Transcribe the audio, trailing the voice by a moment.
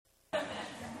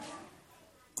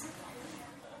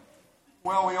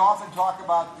Well, we often talk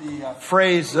about the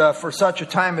phrase, for such a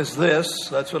time as this.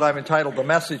 That's what I've entitled the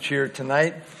message here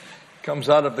tonight. It comes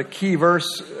out of the key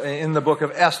verse in the book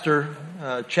of Esther,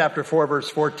 chapter 4, verse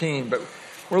 14. But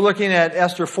we're looking at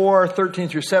Esther 4, 13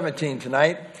 through 17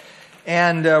 tonight.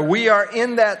 And we are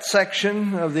in that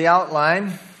section of the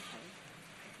outline.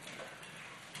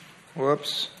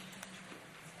 Whoops.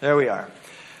 There we are.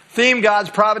 Theme, God's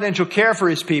providential care for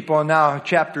his people. And now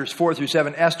chapters 4 through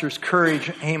 7, Esther's courage,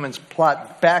 Haman's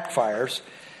plot backfires.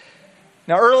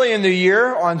 Now early in the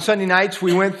year, on Sunday nights,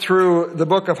 we went through the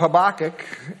book of Habakkuk.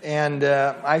 And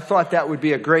I thought that would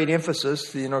be a great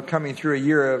emphasis, coming through a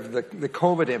year of the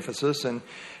COVID emphasis. And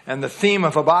the theme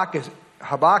of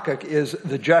Habakkuk is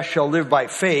the just shall live by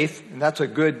faith. And that's a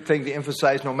good thing to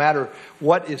emphasize no matter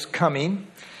what is coming.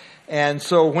 And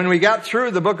so when we got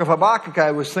through the book of Habakkuk,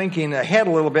 I was thinking ahead a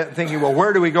little bit, thinking, well,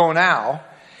 where do we go now?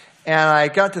 And I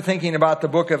got to thinking about the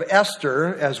book of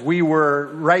Esther as we were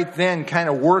right then kind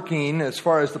of working as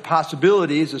far as the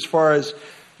possibilities, as far as,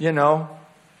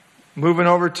 moving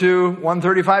over to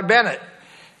 135 Bennett.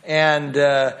 And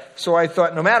so I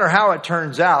thought, no matter how it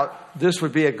turns out, this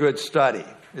would be a good study.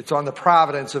 It's on the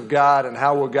providence of God and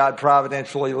how will God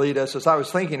providentially lead us. As I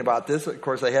was thinking about this, of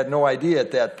course, I had no idea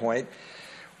at that point.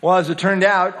 Well, as it turned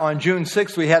out, on June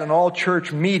 6th, we had an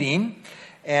all-church meeting,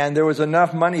 and there was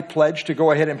enough money pledged to go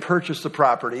ahead and purchase the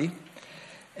property.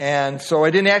 And so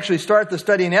I didn't actually start the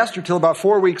study in Esther till about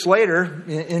 4 weeks later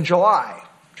in July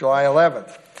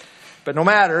 11th. But no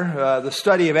matter, the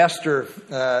study of Esther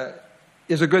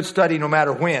is a good study no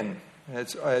matter when,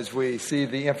 as we see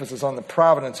the emphasis on the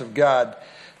providence of God,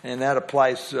 and that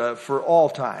applies for all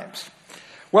times.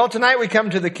 Well, tonight we come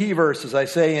to the key verse, as I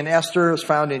say, in Esther, is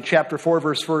found in chapter 4,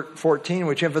 verse 14,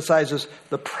 which emphasizes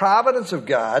the providence of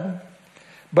God.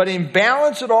 But in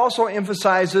balance, it also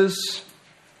emphasizes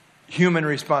human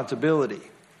responsibility.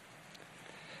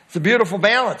 It's a beautiful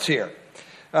balance here.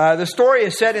 The story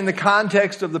is set in the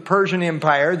context of the Persian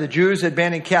Empire. The Jews had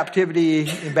been in captivity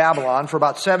in Babylon for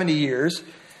about 70 years.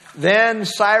 Then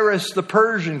Cyrus the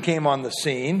Persian came on the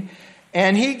scene.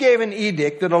 And he gave an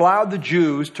edict that allowed the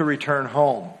Jews to return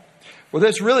home. Well,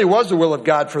 this really was the will of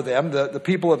God for them. The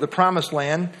people of the Promised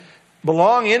Land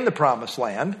belong in the Promised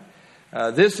Land.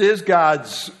 This is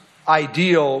God's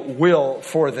ideal will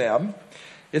for them.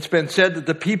 It's been said that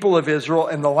the people of Israel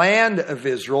and the land of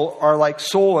Israel are like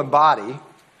soul and body.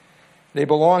 They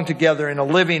belong together in a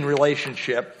living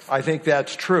relationship. I think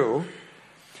that's true.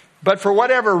 But for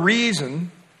whatever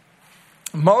reason,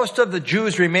 most of the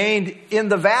Jews remained in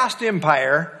the vast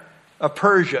empire of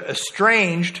Persia,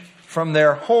 estranged from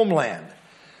their homeland.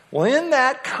 Well, in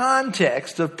that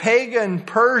context of pagan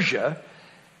Persia,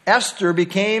 Esther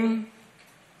became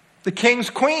the king's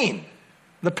queen,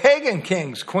 the pagan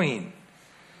king's queen.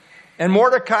 And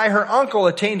Mordecai, her uncle,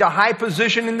 attained a high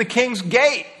position in the king's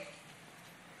gate.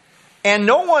 And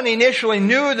no one initially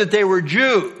knew that they were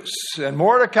Jews. And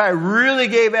Mordecai really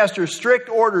gave Esther strict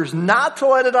orders not to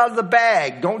let it out of the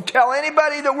bag. Don't tell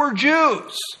anybody that we're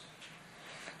Jews.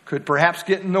 Could perhaps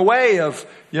get in the way of,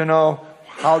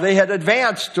 how they had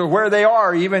advanced to where they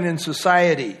are, even in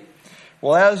society.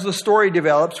 Well, as the story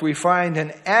develops, we find an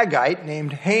Agagite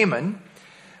named Haman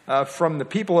from the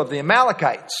people of the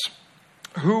Amalekites,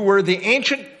 who were the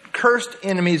ancient cursed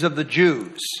enemies of the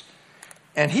Jews.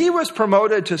 And he was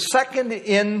promoted to second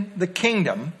in the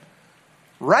kingdom,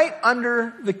 right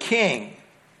under the king.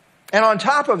 And on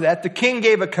top of that, the king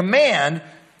gave a command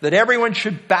that everyone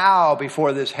should bow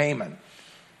before this Haman.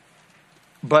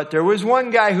 But there was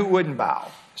one guy who wouldn't bow.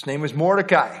 His name was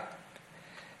Mordecai.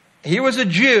 He was a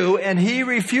Jew, and he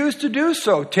refused to do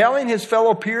so, telling his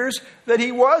fellow peers that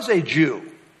he was a Jew.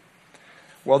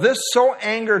 Well, this so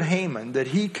angered Haman that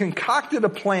he concocted a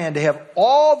plan to have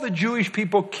all the Jewish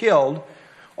people killed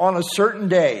on a certain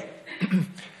day.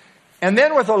 And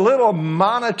then with a little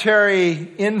monetary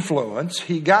influence,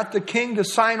 he got the king to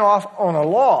sign off on a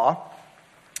law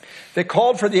that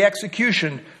called for the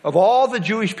execution of all the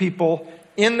Jewish people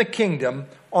in the kingdom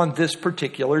on this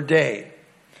particular day.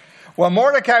 Well,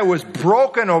 Mordecai was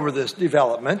broken over this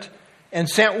development and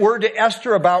sent word to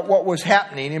Esther about what was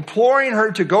happening, imploring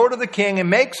her to go to the king and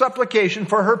make supplication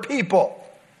for her people.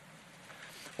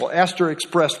 Well, Esther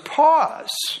expressed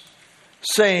pause,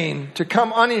 saying to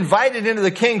come uninvited into the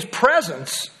king's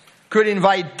presence could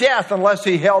invite death unless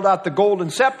he held out the golden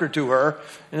scepter to her.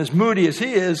 And as moody as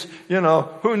he is,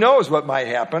 who knows what might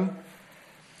happen.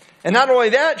 And not only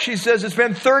that, she says, it's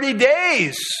been 30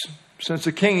 days since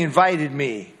the king invited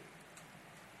me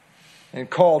and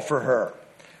called for her.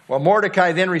 Well,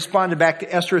 Mordecai then responded back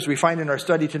to Esther, as we find in our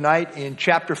study tonight in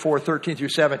chapter 4, 13 through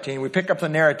 17. We pick up the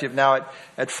narrative now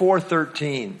at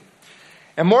 4:13.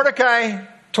 And Mordecai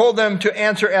told them to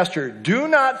answer Esther, "Do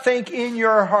not think in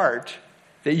your heart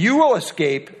that you will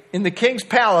escape in the king's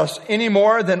palace any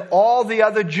more than all the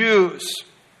other Jews."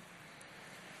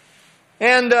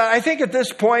 And I think at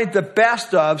this point, the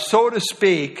best of, so to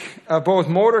speak, of both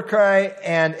Mordecai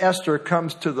and Esther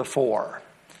comes to the fore.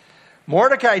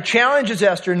 Mordecai challenges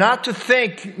Esther not to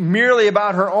think merely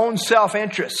about her own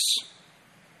self-interests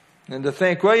and to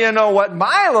think, well, you know what,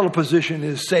 my little position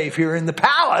is safe here in the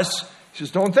palace. He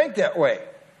says, don't think that way.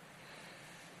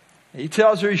 He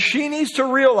tells her she needs to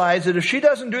realize that if she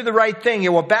doesn't do the right thing,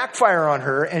 it will backfire on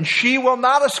her and she will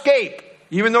not escape,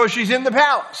 even though she's in the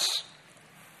palace.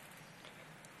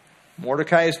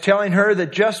 Mordecai is telling her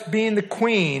that just being the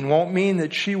queen won't mean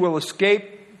that she will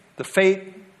escape the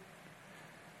fate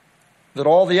that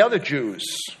all the other Jews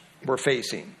were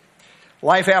facing.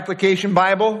 Life Application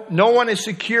Bible, no one is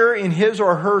secure in his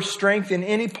or her strength in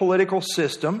any political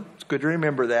system. It's good to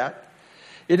remember that.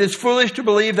 It is foolish to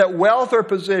believe that wealth or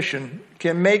position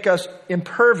can make us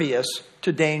impervious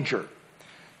to danger.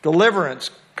 Deliverance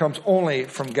comes only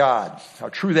from God. How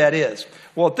true that is.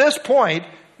 Well, at this point,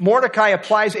 Mordecai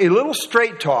applies a little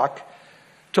straight talk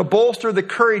to bolster the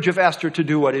courage of Esther to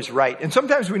do what is right. And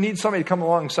sometimes we need somebody to come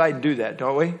alongside and do that,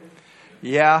 don't we?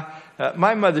 Yeah,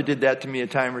 my mother did that to me a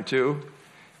time or two,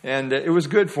 and it was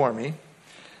good for me.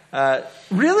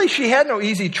 Really, she had no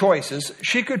easy choices.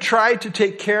 She could try to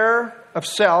take care of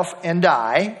self and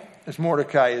die, as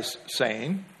Mordecai is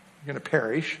saying, you're going to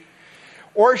perish.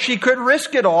 Or she could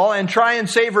risk it all and try and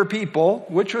save her people,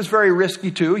 which was very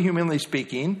risky too, humanly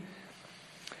speaking.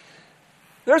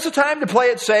 There's a time to play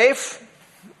it safe,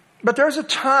 but there's a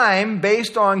time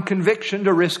based on conviction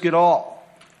to risk it all.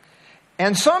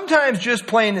 And sometimes just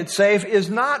playing it safe is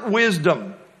not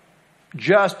wisdom,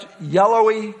 just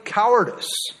yellowy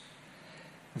cowardice.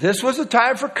 This was a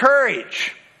time for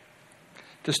courage,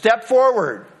 to step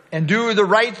forward and do the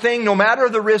right thing no matter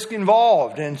the risk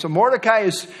involved. And so Mordecai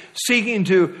is seeking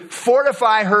to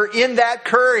fortify her in that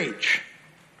courage.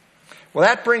 Well,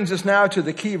 that brings us now to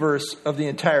the key verse of the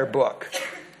entire book.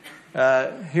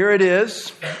 Here it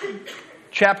is,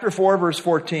 chapter 4, verse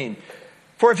 14.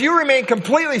 "For if you remain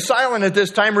completely silent at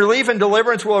this time, relief and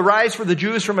deliverance will arise for the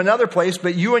Jews from another place,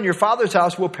 but you and your father's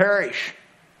house will perish.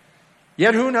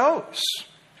 Yet who knows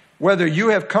whether you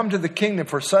have come to the kingdom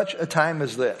for such a time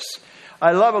as this?"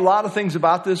 I love a lot of things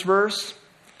about this verse.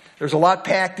 There's a lot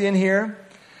packed in here.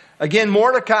 Again,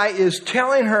 Mordecai is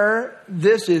telling her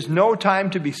this is no time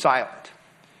to be silent.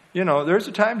 You know, there's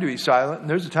a time to be silent and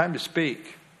there's a time to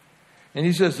speak. And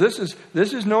he says this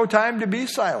is no time to be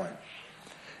silent.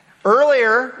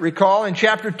 Earlier, recall in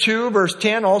chapter 2, verse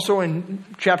 10, also in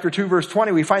chapter 2, verse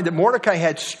 20, we find that Mordecai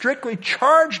had strictly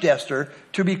charged Esther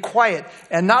to be quiet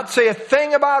and not say a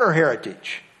thing about her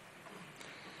heritage.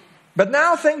 But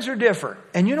now things are different.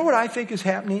 And you know what I think is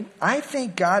happening? I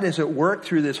think God is at work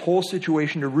through this whole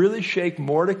situation to really shake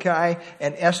Mordecai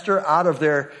and Esther out of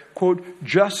their, quote,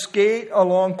 just skate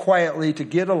along quietly to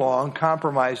get along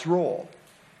compromised role.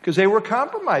 Because they were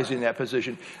compromising that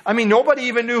position. I mean, nobody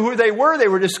even knew who they were. They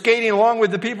were just skating along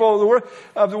with the people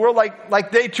of the world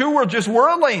like they too were just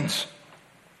worldlings.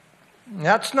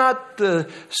 That's not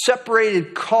the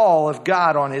separated call of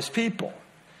God on his people.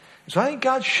 So I think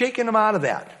God's shaking them out of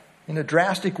that in a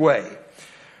drastic way.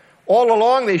 All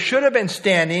along, they should have been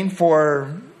standing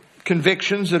for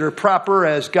convictions that are proper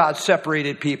as God's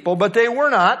separated people, but they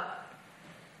were not.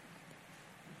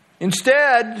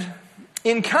 Instead,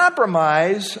 in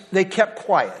compromise, they kept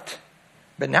quiet.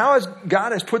 But now as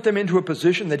God has put them into a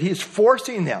position that he is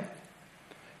forcing them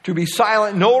to be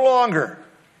silent no longer.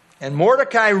 And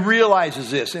Mordecai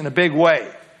realizes this in a big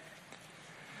way.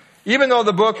 Even though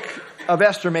the book of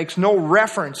Esther makes no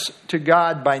reference to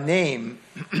God by name,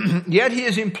 yet he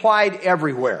is implied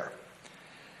everywhere.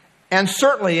 And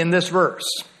certainly in this verse.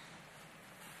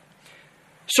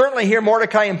 Certainly here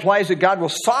Mordecai implies that God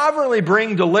will sovereignly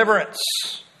bring deliverance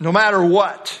no matter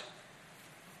what.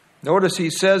 Notice he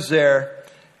says there,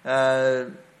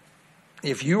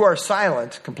 if you are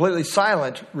silent, completely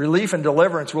silent, relief and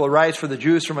deliverance will arise for the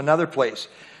Jews from another place.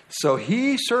 So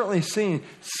he's certainly seen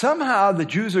somehow the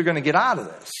Jews are going to get out of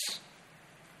this.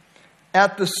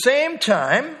 At the same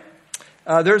time,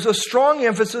 there's a strong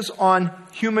emphasis on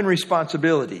human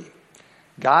responsibility.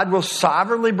 God will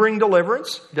sovereignly bring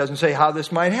deliverance. He doesn't say how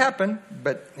this might happen,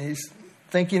 but he's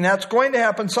thinking that's going to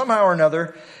happen somehow or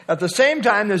another. At the same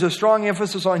time, there's a strong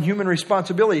emphasis on human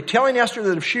responsibility, telling Esther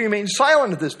that if she remains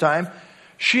silent at this time,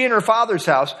 she and her father's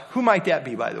house, who might that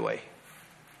be, by the way?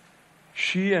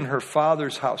 She and her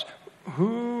father's house.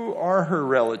 Who are her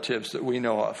relatives that we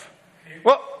know of?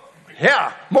 Well,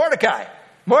 yeah, Mordecai.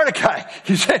 Mordecai,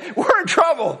 you say, we're in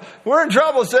trouble. We're in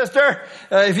trouble, sister.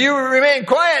 If you remain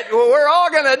quiet, well, we're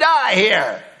all going to die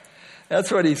here.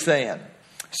 That's what he's saying.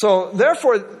 So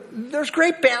therefore, there's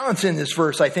great balance in this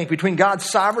verse, I think, between God's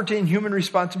sovereignty and human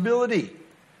responsibility.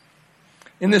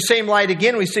 In the same light,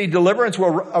 again, we see deliverance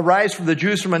will arise for the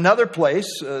Jews from another place.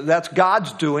 That's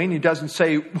God's doing. He doesn't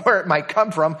say where it might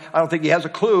come from. I don't think he has a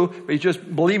clue, but he's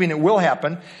just believing it will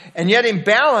happen. And yet in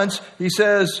balance, he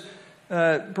says,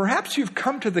 perhaps you've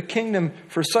come to the kingdom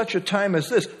for such a time as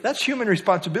this. That's human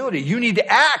responsibility. You need to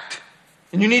act,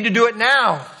 and you need to do it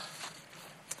now.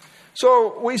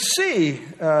 So we see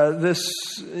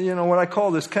this, what I call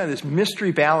this kind of this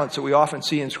mystery balance that we often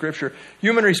see in Scripture.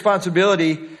 Human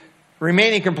responsibility,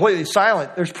 remaining completely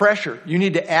silent. There's pressure. You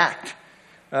need to act.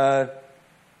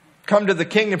 Come to the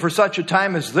kingdom for such a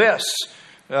time as this.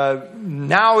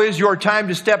 Now is your time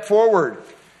to step forward.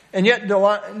 And yet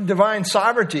divine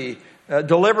sovereignty,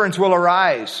 deliverance will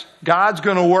arise. God's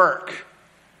going to work.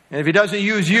 And if he doesn't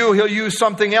use you, he'll use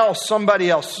something else, somebody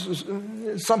else.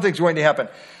 Something's going to happen.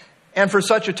 And for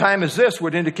such a time as this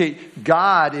would indicate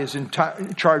God is in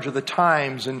charge of the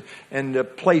times and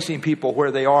placing people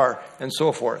where they are and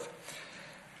so forth.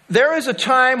 There is a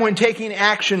time when taking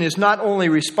action is not only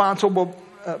responsible,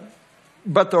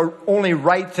 but the only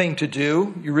right thing to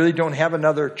do. You really don't have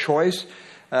another choice.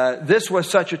 This was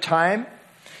such a time.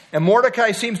 And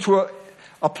Mordecai seems to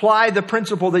apply the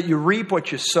principle that you reap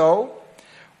what you sow,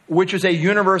 which is a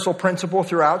universal principle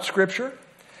throughout Scripture.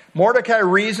 Mordecai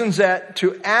reasons that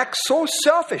to act so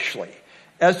selfishly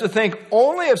as to think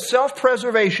only of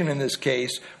self-preservation in this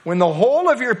case, when the whole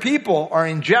of your people are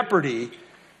in jeopardy,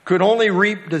 could only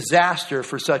reap disaster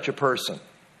for such a person.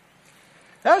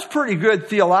 That's pretty good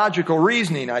theological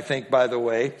reasoning, I think, by the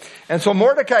way. And so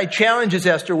Mordecai challenges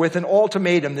Esther with an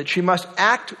ultimatum that she must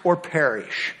act or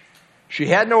perish. She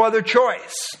had no other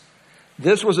choice.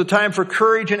 This was a time for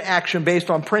courage and action based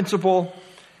on principle.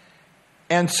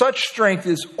 And such strength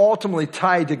is ultimately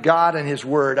tied to God and His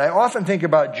Word. I often think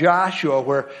about Joshua,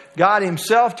 where God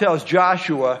Himself tells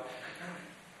Joshua,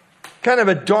 kind of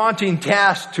a daunting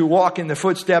task to walk in the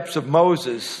footsteps of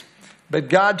Moses. But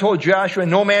God told Joshua,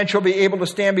 no man shall be able to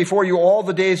stand before you all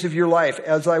the days of your life.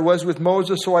 As I was with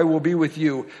Moses, so I will be with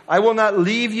you. I will not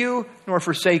leave you nor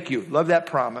forsake you. Love that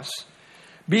promise.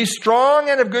 Be strong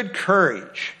and of good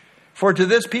courage. For to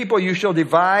this people you shall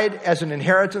divide as an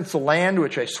inheritance the land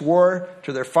which I swore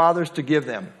to their fathers to give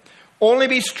them. Only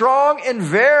be strong and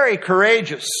very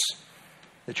courageous,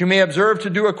 that you may observe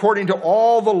to do according to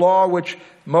all the law which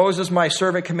Moses my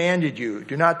servant commanded you.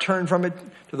 Do not turn from it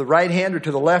to the right hand or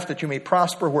to the left, that you may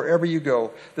prosper wherever you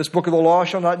go. This book of the law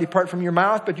shall not depart from your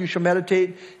mouth, but you shall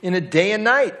meditate in it day and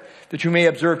night, that you may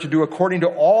observe to do according to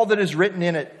all that is written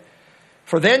in it.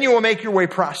 For then you will make your way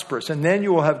prosperous, and then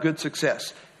you will have good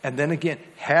success. And then again,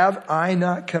 have I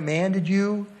not commanded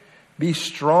you? Be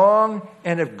strong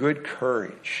and of good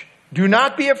courage. Do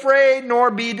not be afraid nor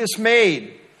be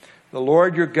dismayed. The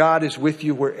Lord your God is with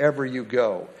you wherever you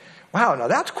go. Wow, now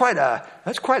that's quite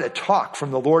a talk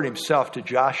from the Lord Himself to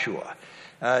Joshua.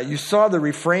 You saw the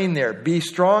refrain there, be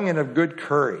strong and of good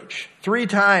courage. 3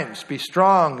 times, be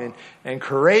strong and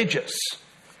courageous.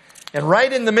 And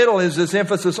right in the middle is this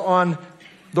emphasis on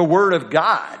the Word of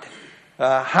God.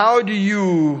 How do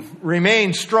you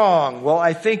remain strong? Well,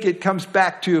 I think it comes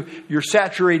back to you're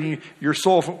saturating your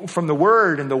soul from the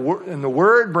Word, and the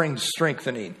Word brings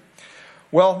strengthening.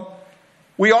 Well,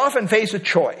 we often face a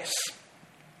choice.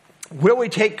 Will we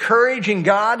take courage in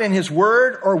God and His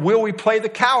Word, or will we play the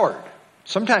coward?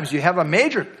 Sometimes you have a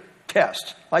major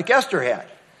test, like Esther had.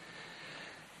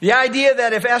 The idea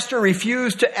that if Esther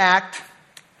refused to act,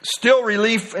 still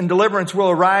relief and deliverance will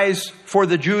arise for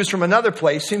the Jews from another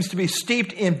place seems to be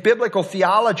steeped in biblical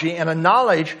theology and a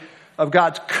knowledge of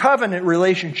God's covenant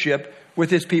relationship with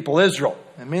His people Israel.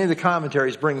 And many of the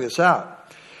commentaries bring this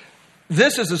out.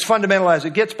 This is as fundamental as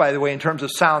it gets, by the way, in terms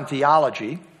of sound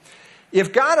theology.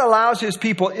 If God allows His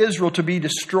people Israel to be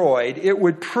destroyed, it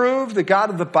would prove the God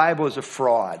of the Bible is a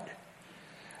fraud.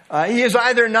 He is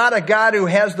either not a God who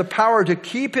has the power to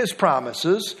keep His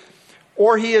promises,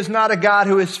 or He is not a God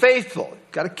who is faithful.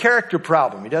 Got a character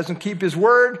problem. He doesn't keep His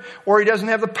word, or He doesn't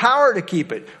have the power to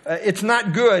keep it. It's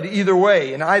not good either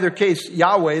way. In either case,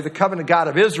 Yahweh, the covenant God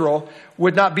of Israel,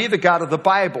 would not be the God of the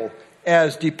Bible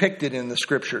as depicted in the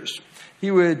Scriptures.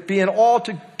 He would be an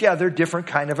altogether different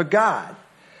kind of a God.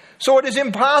 So it is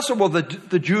impossible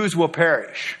that the Jews will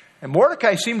perish. And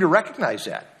Mordecai seemed to recognize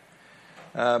that.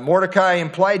 Mordecai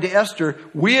implied to Esther,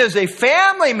 we as a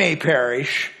family may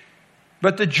perish,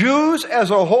 but the Jews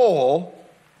as a whole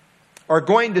are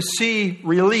going to see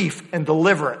relief and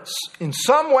deliverance in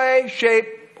some way, shape,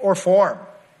 or form.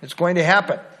 It's going to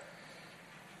happen.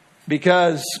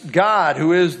 Because God,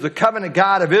 who is the covenant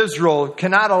God of Israel,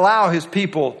 cannot allow his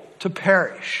people to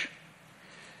perish.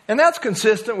 And that's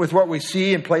consistent with what we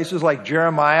see in places like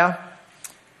Jeremiah.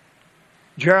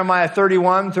 Jeremiah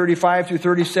 31, 35 through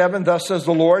 37, thus says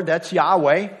the Lord, that's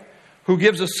Yahweh, who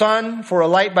gives a sun for a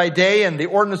light by day and the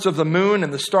ordinance of the moon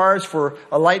and the stars for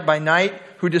a light by night,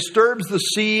 who disturbs the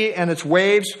sea and its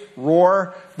waves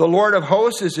roar. The Lord of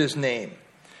hosts is his name.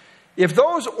 If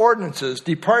those ordinances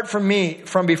depart from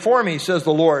before me, says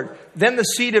the Lord, then the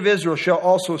seed of Israel shall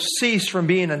also cease from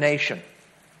being a nation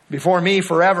before me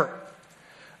forever.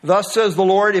 Thus says the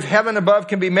Lord, if heaven above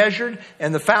can be measured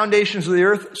and the foundations of the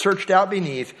earth searched out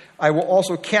beneath, I will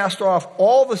also cast off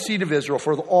all the seed of Israel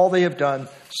for all they have done,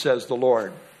 says the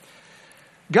Lord.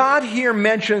 God here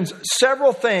mentions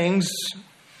several things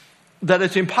that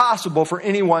it's impossible for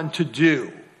anyone to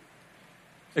do,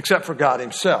 except for God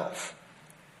himself.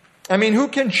 I mean, who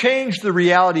can change the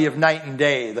reality of night and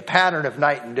day, the pattern of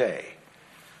night and day?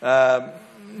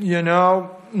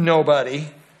 Nobody.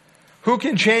 Who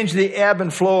can change the ebb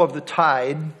and flow of the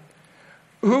tide?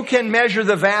 Who can measure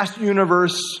the vast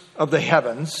universe of the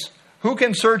heavens? Who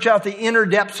can search out the inner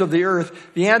depths of the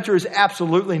earth? The answer is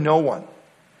absolutely no one.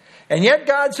 And yet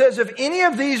God says if any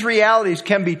of these realities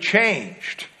can be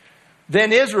changed,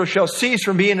 then Israel shall cease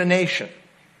from being a nation,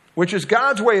 which is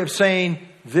God's way of saying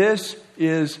this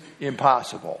is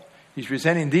impossible. He's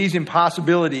presenting these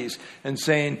impossibilities and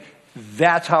saying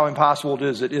that's how impossible it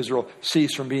is that Israel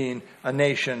cease from being a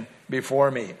nation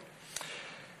before me.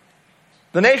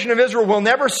 The nation of Israel will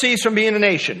never cease from being a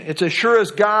nation. It's as sure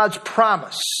as God's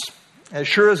promise, as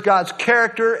sure as God's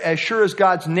character, as sure as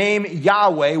God's name,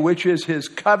 Yahweh, which is his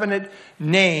covenant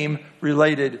name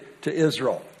related to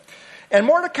Israel. And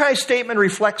Mordecai's statement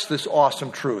reflects this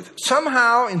awesome truth.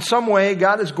 Somehow, in some way,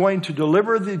 God is going to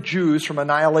deliver the Jews from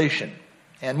annihilation.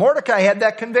 And Mordecai had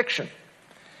that conviction.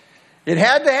 It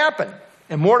had to happen.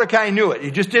 And Mordecai knew it. He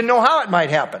just didn't know how it might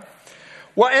happen.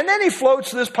 Well, and then he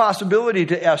floats this possibility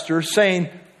to Esther, saying,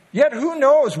 yet who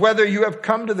knows whether you have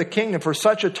come to the kingdom for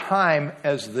such a time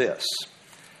as this?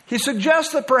 He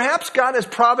suggests that perhaps God has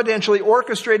providentially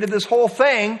orchestrated this whole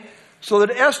thing so that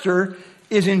Esther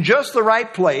is in just the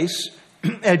right place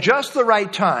at just the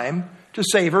right time to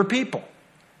save her people.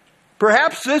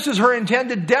 Perhaps this is her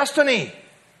intended destiny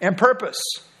and purpose.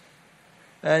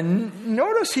 And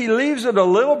notice he leaves it a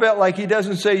little bit like he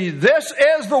doesn't say, this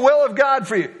is the will of God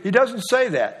for you. He doesn't say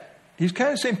that. He's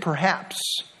kind of saying perhaps.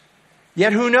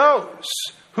 Yet who knows?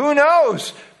 Who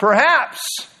knows? Perhaps.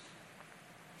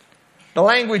 The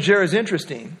language there is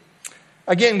interesting.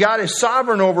 Again, God is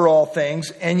sovereign over all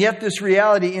things, and yet this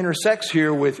reality intersects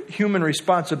here with human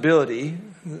responsibility.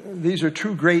 These are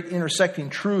two great intersecting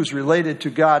truths related to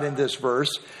God in this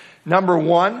verse. Number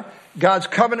one, God's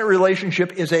covenant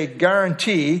relationship is a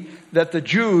guarantee that the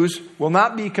Jews will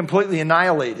not be completely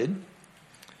annihilated.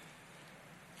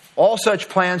 All such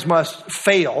plans must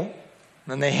fail,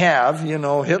 and they have.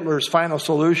 Hitler's final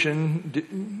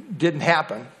solution didn't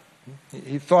happen.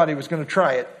 He thought he was going to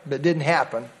try it, but it didn't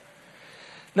happen.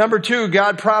 Number two,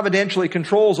 God providentially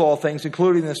controls all things,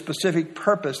 including the specific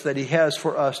purpose that he has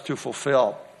for us to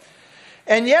fulfill.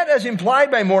 And yet, as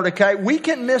implied by Mordecai, we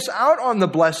can miss out on the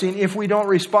blessing if we don't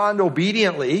respond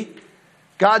obediently.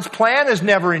 God's plan is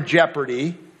never in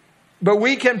jeopardy, but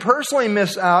we can personally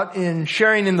miss out in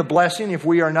sharing in the blessing if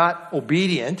we are not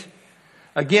obedient.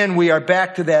 Again, we are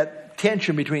back to that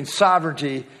tension between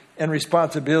sovereignty and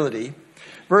responsibility.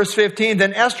 Verse 15,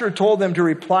 then Esther told them to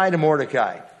reply to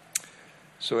Mordecai.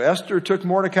 So Esther took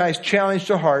Mordecai's challenge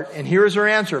to heart, and here is her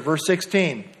answer, verse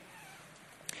 16.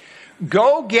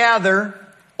 Go gather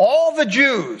all the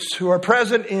Jews who are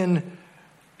present in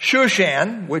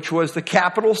Shushan, which was the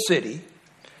capital city,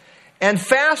 and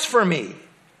fast for me,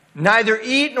 neither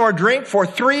eat nor drink for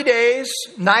 3 days,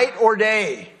 night or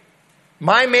day.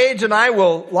 My maids and I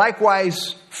will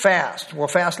likewise fast. Will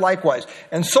fast likewise.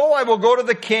 And so I will go to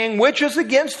the king, which is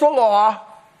against the law.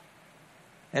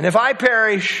 And if I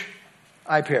perish,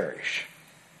 I perish.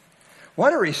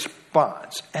 What a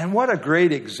response, and what a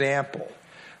great example.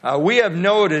 We have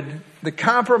noted the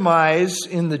compromise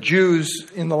in the Jews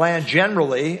in the land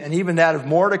generally, and even that of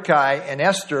Mordecai and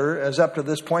Esther, as up to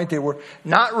this point they were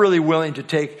not really willing to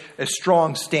take a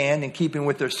strong stand in keeping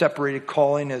with their separated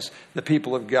calling as the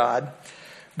people of God.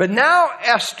 But now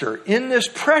Esther, in this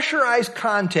pressurized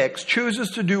context,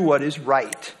 chooses to do what is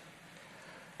right.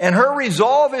 And her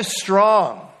resolve is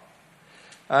strong.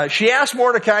 She asked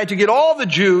Mordecai to get all the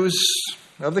Jews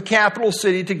of the capital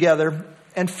city together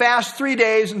and fast 3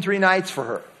 days and 3 nights for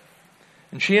her.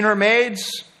 And she and her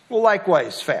maids will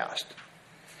likewise fast.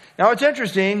 Now it's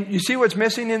interesting. You see what's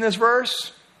missing in this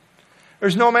verse?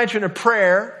 There's no mention of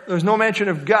prayer. There's no mention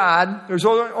of God. There's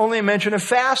only a mention of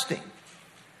fasting.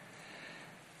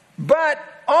 But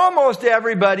almost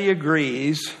everybody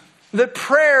agrees that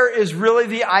prayer is really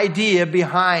the idea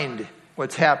behind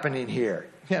what's happening here.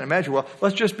 You can't imagine, well,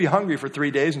 let's just be hungry for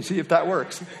 3 days and see if that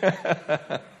works.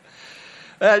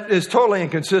 That is totally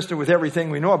inconsistent with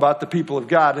everything we know about the people of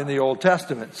God in the Old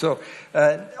Testament. So,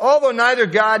 although neither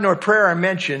God nor prayer are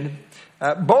mentioned,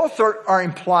 both are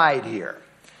implied here.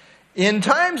 In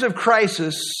times of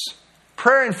crisis,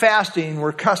 prayer and fasting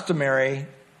were customarily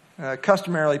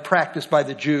practiced by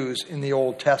the Jews in the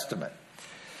Old Testament.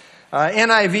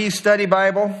 NIV Study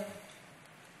Bible.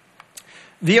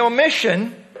 The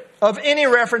omission of any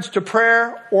reference to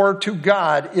prayer or to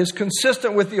God is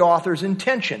consistent with the author's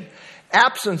intention.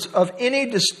 Absence of any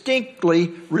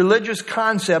distinctly religious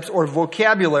concepts or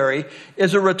vocabulary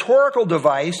is a rhetorical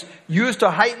device used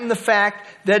to heighten the fact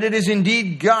that it is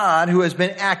indeed God who has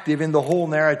been active in the whole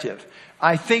narrative.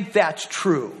 I think that's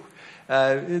true.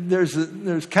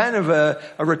 There's kind of a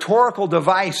rhetorical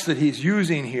device that he's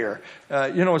using here.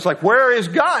 It's like, where is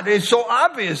God? It's so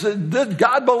obvious that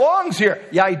God belongs here.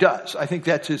 Yeah, he does. I think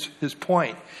that's his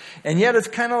point. And yet it's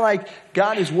kind of like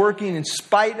God is working in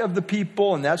spite of the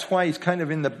people, and that's why he's kind of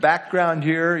in the background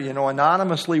here,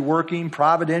 anonymously working,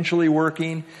 providentially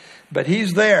working, but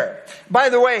he's there. By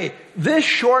the way, this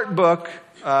short book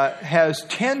has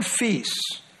 10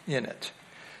 feasts in it.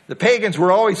 The pagans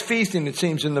were always feasting, it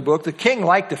seems, in the book. The king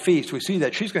liked to feast. We see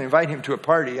that. She's going to invite him to a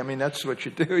party. I mean, that's what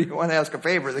you do. You want to ask a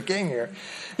favor of the king here.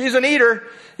 He's an eater.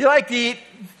 He liked to eat.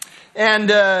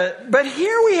 But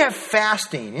here we have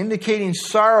fasting, indicating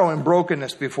sorrow and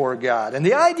brokenness before God. And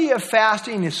the idea of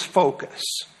fasting is focus.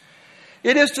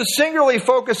 It is to singularly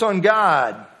focus on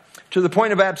God to the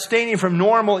point of abstaining from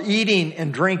normal eating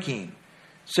and drinking.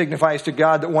 It signifies to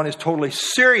God that one is totally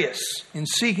serious in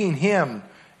seeking Him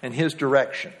and His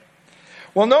direction.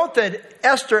 Well, note that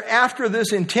Esther, after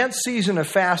this intense season of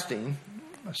fasting,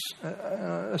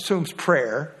 assumes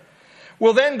prayer,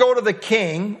 will then go to the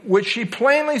king, which she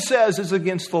plainly says is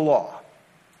against the law.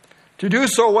 To do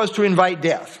so was to invite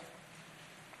death.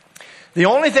 The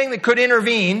only thing that could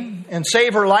intervene and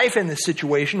save her life in this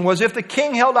situation was if the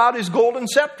king held out his golden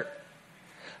scepter,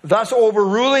 thus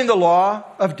overruling the law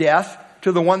of death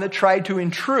to the one that tried to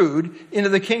intrude into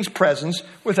the king's presence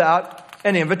without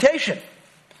an invitation.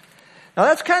 Now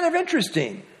that's kind of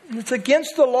interesting. It's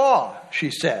against the law,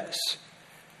 she says.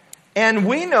 And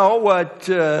we know what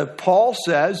Paul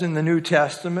says in the New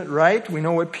Testament, right? We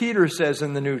know what Peter says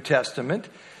in the New Testament.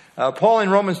 Paul in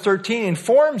Romans 13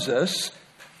 informs us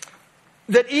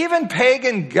that even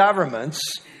pagan governments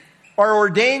are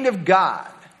ordained of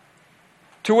God,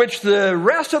 to which the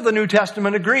rest of the New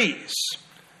Testament agrees.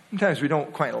 Sometimes we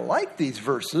don't quite like these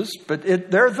verses, but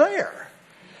they're there.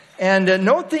 And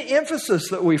note the emphasis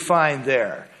that we find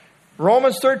there.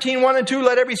 Romans 13, 1 and 2,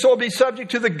 let every soul be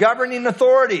subject to the governing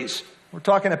authorities. We're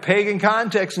talking a pagan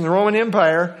context in the Roman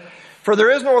Empire. For there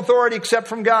is no authority except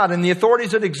from God, and the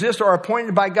authorities that exist are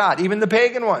appointed by God, even the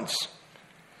pagan ones.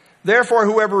 Therefore,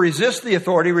 whoever resists the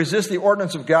authority resists the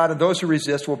ordinance of God, and those who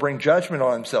resist will bring judgment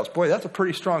on themselves. Boy, that's a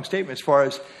pretty strong statement as far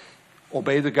as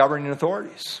obey the governing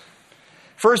authorities.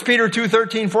 1 Peter 2,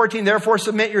 13, 14, therefore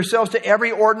submit yourselves to every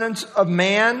ordinance of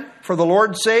man for the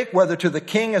Lord's sake, whether to the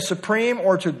king as supreme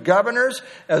or to governors,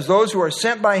 as those who are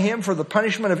sent by him for the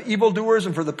punishment of evildoers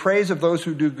and for the praise of those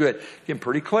who do good. Again,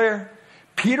 pretty clear.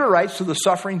 Peter writes to the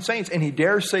suffering saints, and he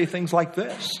dares say things like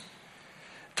this.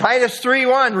 Titus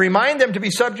 3:1, remind them to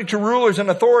be subject to rulers and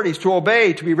authorities, to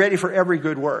obey, to be ready for every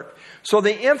good work. So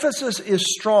the emphasis is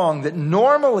strong that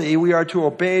normally we are to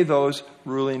obey those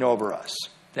ruling over us.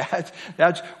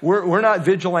 We're not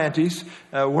vigilantes.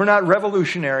 We're not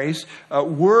revolutionaries.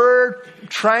 We're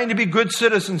trying to be good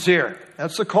citizens here.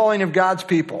 That's the calling of God's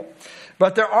people.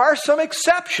 But there are some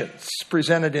exceptions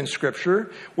presented in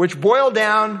Scripture which boil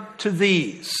down to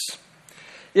these.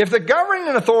 If the governing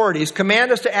authorities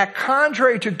command us to act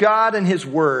contrary to God and His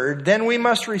Word, then we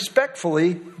must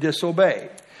respectfully disobey.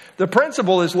 The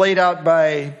principle is laid out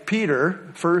by Peter,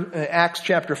 Acts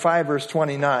chapter 5, verse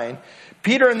 29.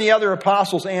 Peter and the other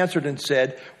apostles answered and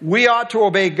said, we ought to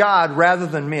obey God rather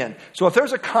than men. So if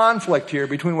there's a conflict here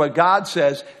between what God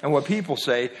says and what people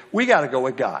say, we got to go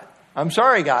with God. I'm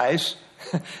sorry, guys.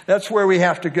 That's where we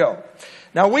have to go.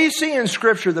 Now, we see in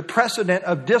Scripture the precedent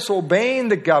of disobeying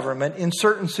the government in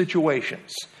certain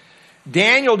situations.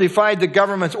 Daniel defied the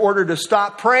government's order to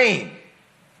stop praying.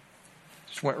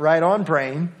 Just went right on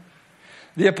praying.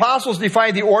 The apostles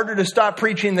defied the order to stop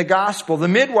preaching the gospel. The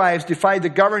midwives defied the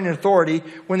governing authority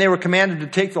when they were commanded to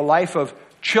take the life of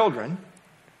children.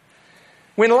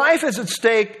 When life is at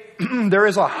stake, there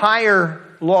is a higher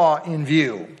law in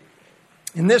view.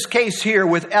 In this case here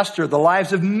with Esther, the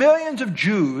lives of millions of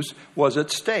Jews was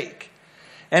at stake.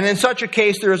 And in such a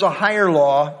case, there is a higher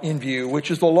law in view,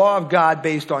 which is the law of God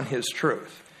based on His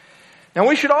truth. Now,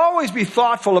 we should always be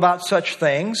thoughtful about such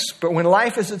things, but when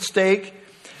life is at stake,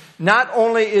 not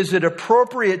only is it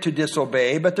appropriate to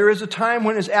disobey, but there is a time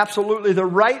when it's absolutely the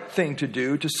right thing to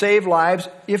do to save lives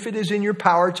if it is in your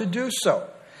power to do so.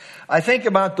 I think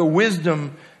about the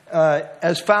wisdom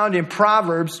as found in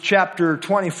Proverbs chapter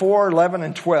 24, 11,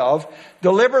 and 12.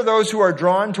 Deliver those who are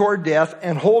drawn toward death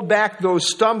and hold back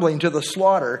those stumbling to the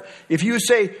slaughter. If you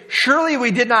say, surely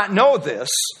we did not know this,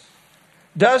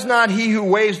 does not he who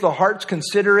weighs the hearts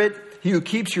consider it? He who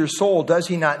keeps your soul, does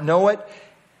he not know it?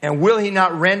 And will he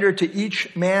not render to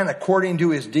each man according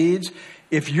to his deeds?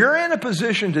 If you're in a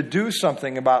position to do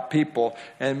something about people,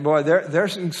 and boy, they're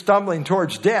stumbling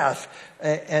towards death,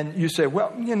 and you say,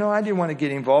 well, I didn't want to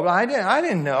get involved. I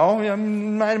didn't know.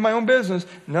 I'm minding my own business.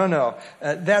 No.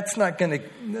 That's not going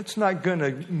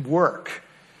to work.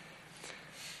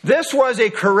 This was a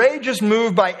courageous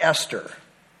move by Esther.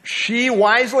 She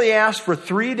wisely asked for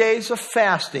 3 days of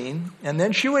fasting, and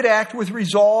then she would act with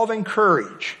resolve and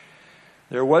courage.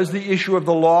 There was the issue of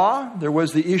the law. There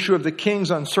was the issue of the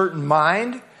king's uncertain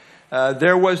mind.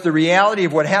 There was the reality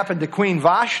of what happened to Queen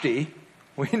Vashti.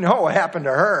 We know what happened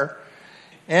to her.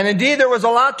 And indeed, there was a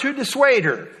lot to dissuade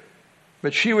her.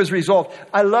 But she was resolved.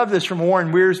 I love this from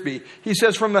Warren Wiersbe. He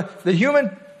says, from the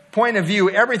human point of view,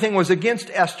 everything was against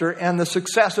Esther and the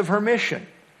success of her mission.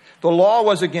 The law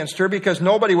was against her because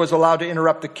nobody was allowed to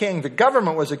interrupt the king. The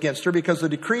government was against her because the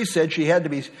decree said she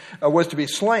was to be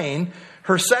slain.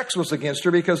 Her sex was against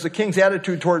her because the king's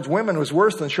attitude towards women was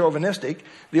worse than chauvinistic.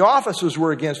 The officers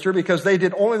were against her because they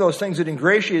did only those things that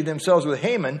ingratiated themselves with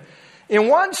Haman. In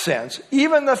one sense,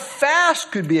 even the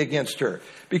fast could be against her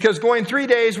because going 3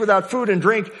 days without food and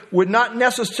drink would not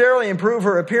necessarily improve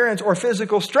her appearance or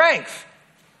physical strength.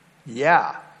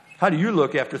 Yeah. How do you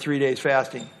look after 3 days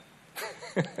fasting?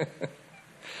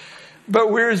 But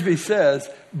Wiersbe says,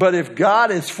 but if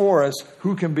God is for us,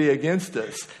 who can be against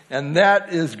us? And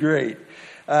that is great.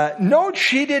 Note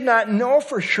she did not know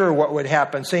for sure what would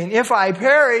happen, saying, if I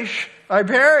perish, I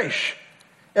perish.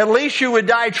 At least she would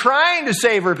die trying to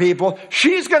save her people.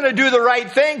 She's going to do the right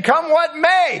thing, come what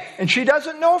may. And she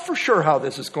doesn't know for sure how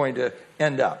this is going to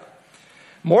end up.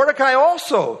 Mordecai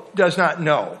also does not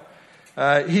know.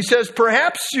 He says,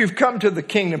 perhaps you've come to the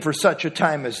kingdom for such a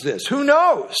time as this. Who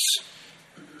knows?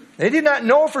 They did not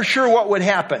know for sure what would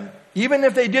happen, even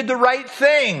if they did the right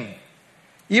thing,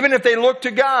 even if they looked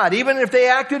to God, even if they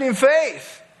acted in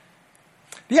faith.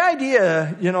 The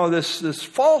idea, this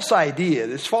false idea,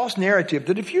 this false narrative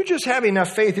that if you just have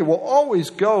enough faith, it will always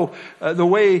go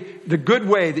the good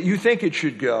way that you think it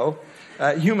should go,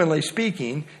 humanly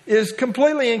speaking, is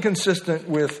completely inconsistent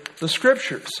with the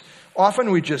Scriptures.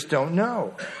 Often we just don't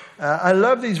know. I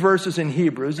love these verses in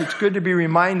Hebrews. It's good to be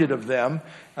reminded of them.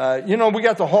 We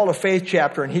got the Hall of Faith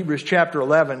chapter in Hebrews chapter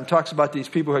 11. It talks about these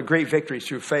people who had great victories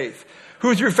through faith.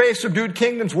 Who through faith subdued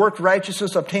kingdoms, worked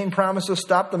righteousness, obtained promises,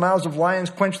 stopped the mouths of lions,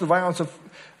 quenched the violence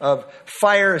of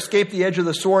fire, escaped the edge of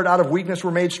the sword, out of weakness were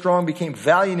made strong, became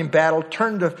valiant in battle,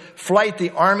 turned to flight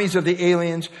the armies of the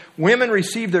aliens. Women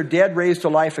received their dead raised to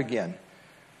life again.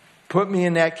 Put me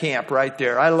in that camp right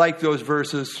there. I like those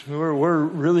verses. We're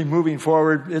really moving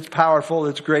forward. It's powerful.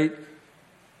 It's great.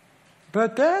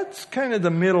 But that's kind of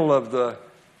the middle of the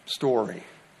story.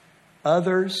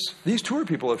 Others, these two are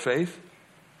people of faith,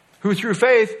 who through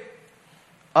faith,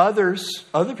 other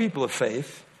people of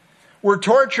faith, were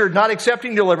tortured, not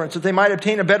accepting deliverance, that they might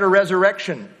obtain a better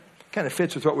resurrection. Kind of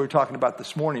fits with what we were talking about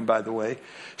this morning, by the way.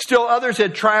 Still others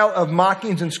had trial of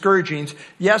mockings and scourgings,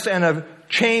 yes, and of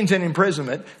chains and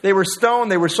imprisonment. They were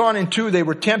stoned, they were sawn in two, they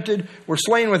were tempted, were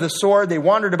slain with a sword. They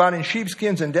wandered about in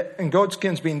sheepskins and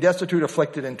goatskins, being destitute,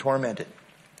 afflicted, and tormented.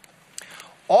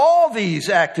 All these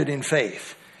acted in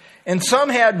faith. And some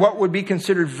had what would be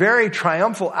considered very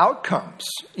triumphal outcomes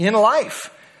in life,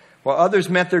 while others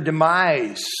met their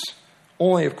demise,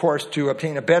 only, of course, to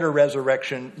obtain a better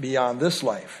resurrection beyond this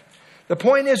life. The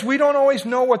point is, we don't always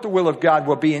know what the will of God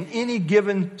will be in any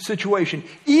given situation,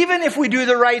 even if we do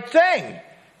the right thing.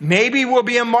 Maybe we'll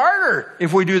be a martyr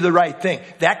if we do the right thing.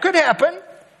 That could happen.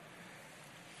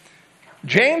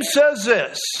 James says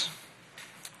this.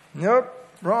 Nope,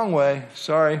 wrong way.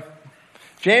 Sorry.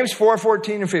 James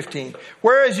 4:14 and 15.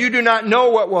 Whereas you do not know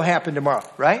what will happen tomorrow,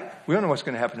 right? We don't know what's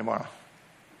going to happen tomorrow.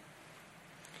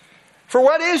 For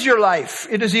what is your life?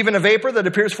 It is even a vapor that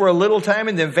appears for a little time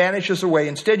and then vanishes away.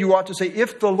 Instead, you ought to say,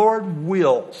 if the Lord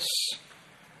wills,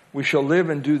 we shall live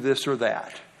and do this or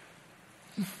that.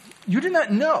 You do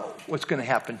not know what's going to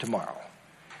happen tomorrow.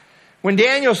 When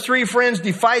Daniel's 3 friends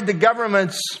defied the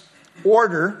government's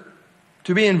order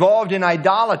to be involved in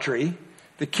idolatry,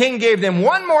 the king gave them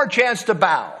one more chance to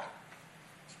bow.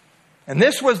 And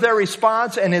this was their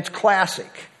response, and it's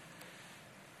classic.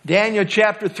 Daniel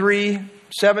chapter 3,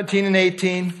 17 and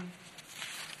 18.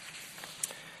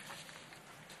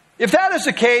 If that is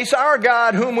the case, our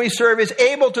God, whom we serve, is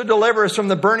able to deliver us from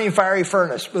the burning fiery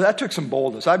furnace. Well, that took some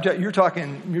boldness. You're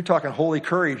talking holy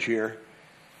courage here.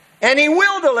 And he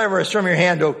will deliver us from your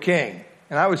hand, O king.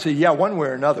 And I would say, yeah, one way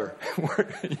or another.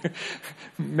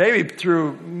 Maybe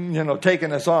through,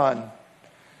 taking us on.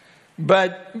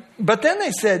 But then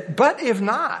they said, but if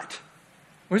not.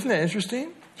 Wasn't that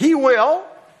interesting? He will.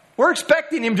 We're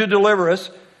expecting him to deliver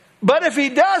us. But if he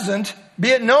doesn't, be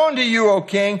it known to you, O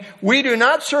king, we do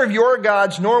not serve your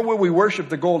gods, nor will we worship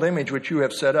the gold image which you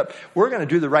have set up. We're going to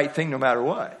do the right thing no matter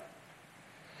what.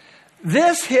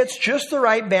 This hits just the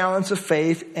right balance of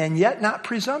faith and yet not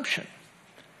presumption.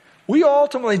 We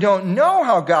ultimately don't know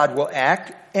how God will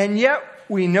act, and yet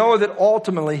we know that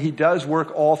ultimately he does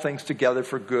work all things together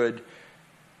for good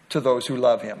to those who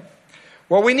love him.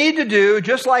 What we need to do,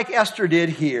 just like Esther did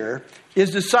here,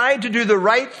 is decide to do the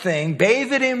right thing,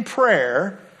 bathe it in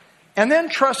prayer, and then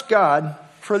trust God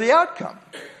for the outcome,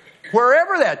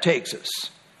 wherever that takes us.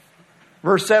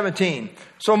 Verse 17.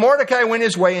 So Mordecai went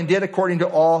his way and did according to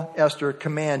all Esther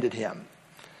commanded him.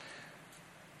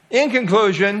 In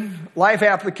conclusion, Life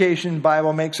Application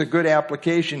Bible makes a good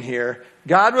application here.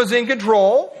 God was in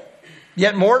control,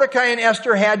 yet Mordecai and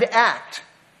Esther had to act.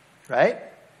 Right?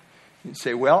 You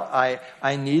say, well,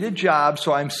 I need a job,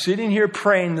 so I'm sitting here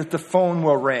praying that the phone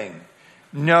will ring.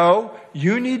 No,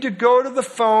 you need to go to the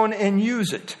phone and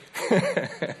use it.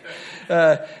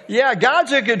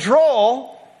 God's in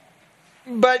control,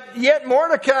 but yet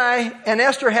Mordecai and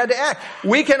Esther had to act.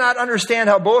 We cannot understand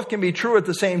how both can be true at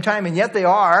the same time, and yet they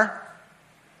are.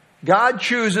 God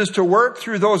chooses to work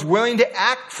through those willing to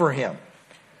act for him.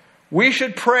 We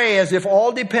should pray as if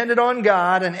all depended on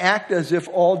God and act as if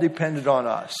all depended on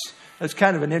us. That's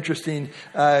kind of an interesting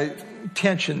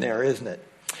tension there, isn't it?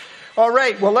 All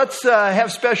right, well, let's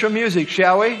have special music,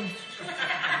 shall we?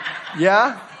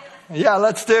 Yeah? Yeah,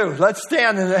 let's do. Let's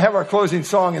stand and have our closing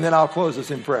song, and then I'll close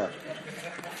us in prayer.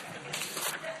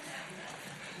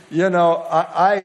 I